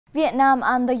Vietnam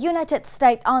and the United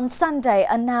States on Sunday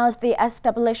announced the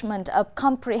establishment of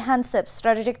comprehensive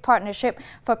strategic partnership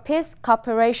for peace,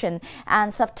 cooperation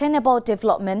and sustainable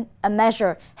development, a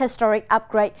measure historic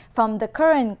upgrade from the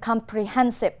current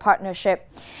comprehensive partnership.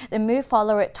 The move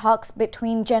followed talks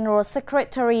between General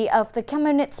Secretary of the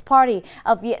Communist Party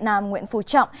of Vietnam Nguyễn Phú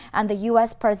Trọng and the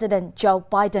U.S. President Joe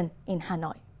Biden in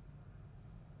Hanoi.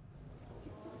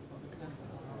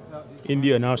 In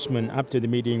the announcement after the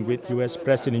meeting with U.S.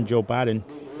 President Joe Biden,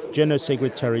 General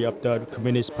Secretary of the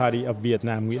Communist Party of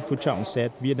Vietnam Nguyễn Phú Trọng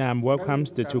said Vietnam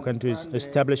welcomes the two countries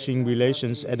establishing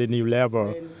relations at a new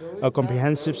level, a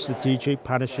comprehensive strategic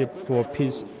partnership for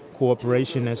peace,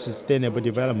 cooperation and sustainable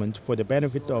development for the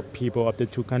benefit of people of the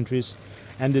two countries,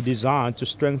 and the desire to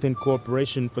strengthen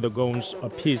cooperation for the goals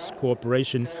of peace,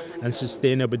 cooperation and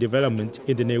sustainable development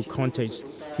in the new context.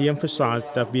 He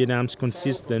emphasized that Vietnam's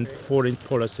consistent foreign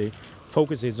policy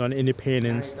focuses on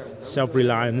independence,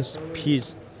 self-reliance,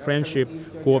 peace, friendship,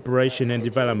 cooperation and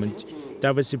development,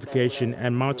 diversification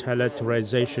and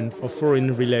multilateralization of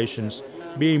foreign relations,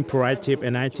 being proactive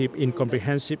and active in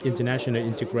comprehensive international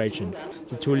integration.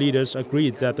 The two leaders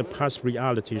agreed that the past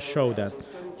realities show that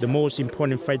the most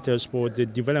important factors for the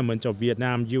development of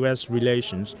Vietnam-U.S.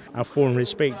 relations are foreign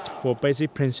respect for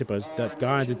basic principles that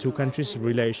guide the two countries'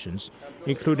 relations,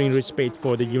 including respect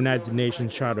for the United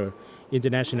Nations Charter,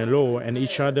 international law and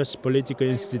each other's political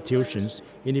institutions,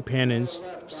 independence,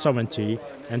 sovereignty,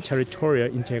 and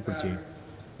territorial integrity.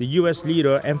 The U.S.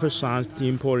 leader emphasized the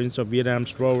importance of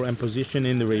Vietnam's role and position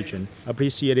in the region,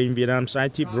 appreciating Vietnam's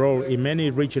active role in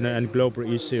many regional and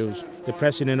global issues. The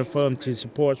president affirmed his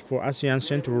support for ASEAN's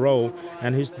central role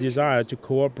and his desire to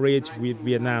cooperate with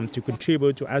Vietnam to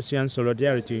contribute to ASEAN's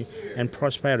solidarity and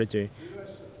prosperity.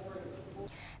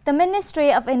 The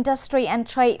Ministry of Industry and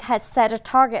Trade has set a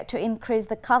target to increase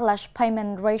the cashless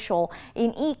payment ratio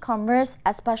in e-commerce,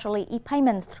 especially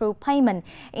e-payments through payment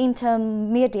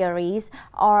intermediaries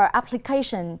or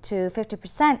application to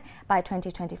 50% by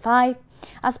 2025.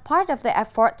 As part of the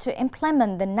effort to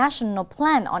implement the National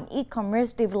Plan on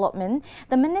E-commerce Development,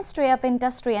 the Ministry of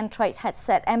Industry and Trade had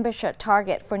set ambitious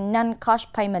target for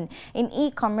non-cash payment in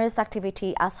e-commerce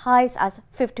activity as high as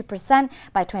 50%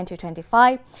 by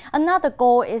 2025. Another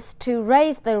goal is to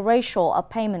raise the ratio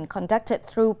of payment conducted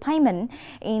through payment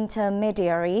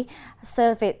intermediary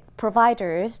service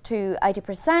providers to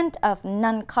 80% of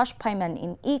non-cash payment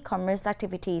in e-commerce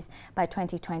activities by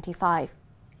 2025.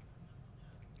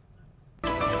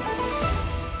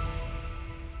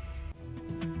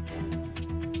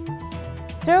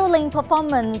 Thrilling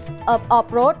performance of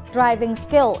off-road driving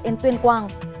skill in Tuyên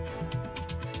Quang.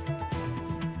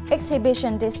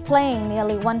 Exhibition displaying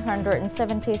nearly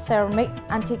 170 ceramic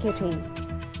antiquities.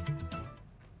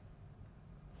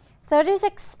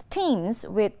 36 teams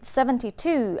with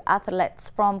 72 athletes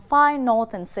from 5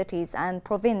 northern cities and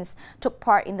provinces took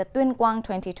part in the Tuyên Quang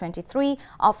 2023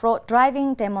 off-road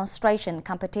driving demonstration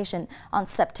competition on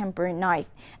September 9th.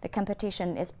 The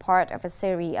competition is part of a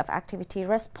series of activity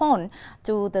response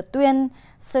to the Tuyên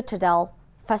Citadel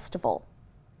Festival.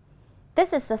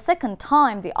 This is the second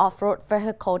time the off-road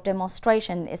vehicle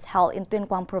demonstration is held in Tuyên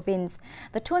Quang province.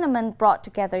 The tournament brought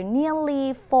together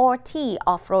nearly 40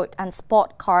 off-road and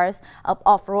sport cars of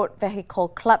off-road vehicle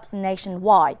clubs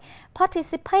nationwide.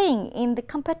 Participating in the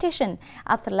competition,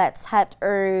 athletes had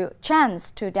a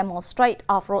chance to demonstrate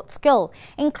off-road skill,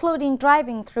 including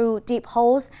driving through deep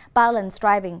holes, balance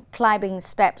driving, climbing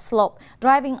steep slope,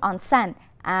 driving on sand,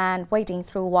 and wading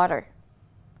through water.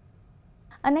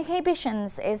 An exhibition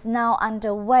is now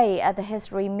underway at the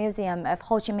History Museum of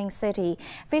Ho Chi Minh City,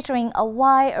 featuring a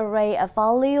wide array of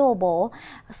valuable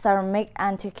ceramic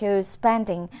antiques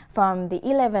spanning from the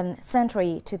 11th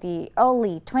century to the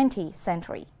early 20th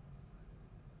century.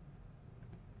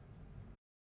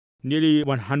 Nearly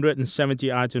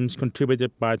 170 items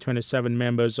contributed by 27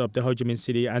 members of the Ho Chi Minh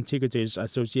City Antiquities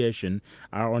Association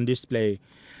are on display.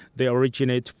 They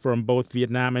originate from both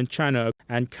Vietnam and China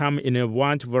and come in a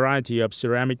wide variety of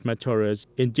ceramic materials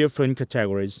in different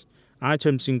categories.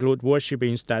 Items include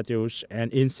worshipping statues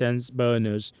and incense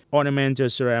burners,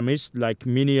 ornamental ceramics like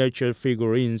miniature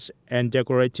figurines and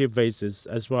decorative vases,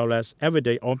 as well as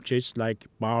everyday objects like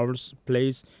bowls,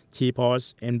 plates,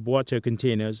 teapots, and water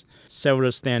containers.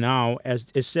 Several stand out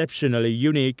as exceptionally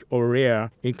unique or rare,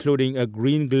 including a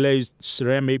green glazed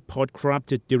ceramic pot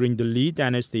crafted during the Lý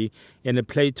Dynasty and a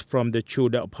plate from the Chu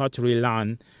Da pottery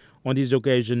line. On this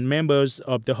occasion, members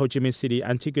of the Ho Chi Minh City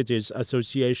Antiquities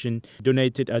Association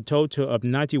donated a total of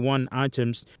 91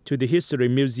 items to the History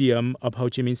Museum of Ho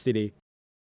Chi Minh City.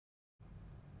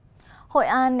 Hội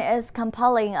An is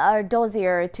compiling a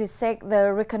dossier to seek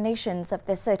the recognition of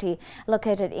the city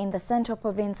located in the central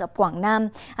province of Quảng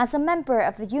Nam as a member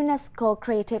of the UNESCO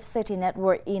Creative City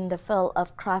Network in the field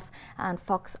of craft and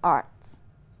folk arts.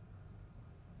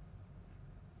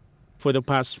 For the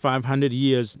past 500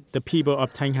 years, the people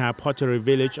of Thanh Hà pottery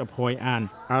village of Hội An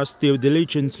are still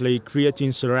diligently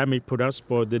creating ceramic products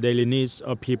for the daily needs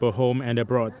of people home and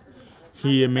abroad.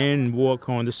 Here, men work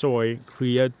on the soil,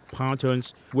 create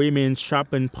patterns, women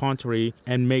sharpen pottery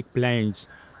and make blades.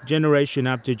 Generation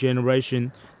after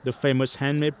generation, the famous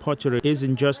handmade pottery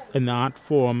isn't just an art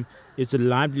form, it's a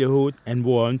livelihood and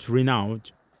world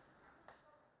renowned.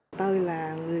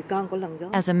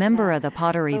 As a member of the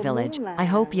pottery village, I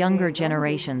hope younger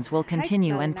generations will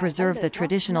continue and preserve the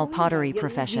traditional pottery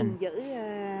profession.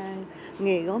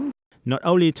 Not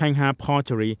only Thanh Hà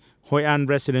pottery, Hội An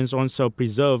residents also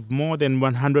preserve more than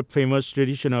 100 famous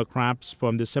traditional crafts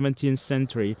from the 17th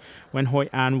century, when Hội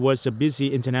An was a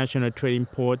busy international trading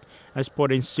port,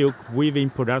 exporting silk weaving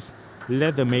products,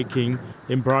 leather making,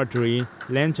 embroidery,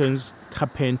 lanterns,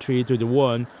 carpentry to the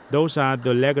world. Those are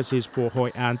the legacies for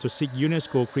Hội An to seek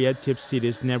UNESCO Creative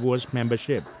Cities Network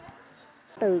membership.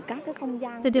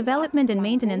 The development and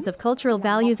maintenance of cultural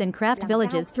values and craft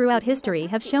villages throughout history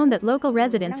have shown that local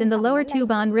residents in the lower Tu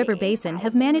Bon River Basin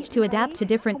have managed to adapt to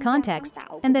different contexts,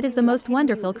 and that is the most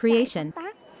wonderful creation.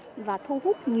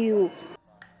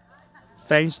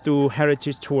 Thanks to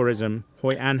heritage tourism,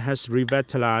 Hội An has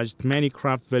revitalized many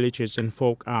craft villages and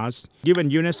folk arts. Given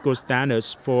UNESCO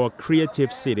standards for a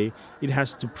creative city, it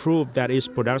has to prove that its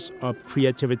products of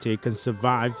creativity can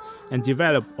survive and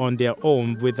develop on their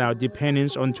own without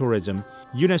dependence on tourism.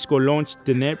 UNESCO launched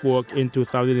the network in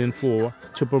 2004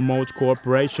 to promote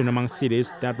cooperation among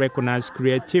cities that recognize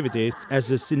creativity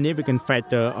as a significant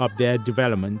factor of their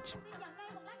development.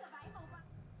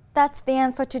 That's the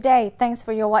end for today. Thanks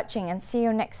for your watching and see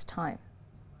you next time.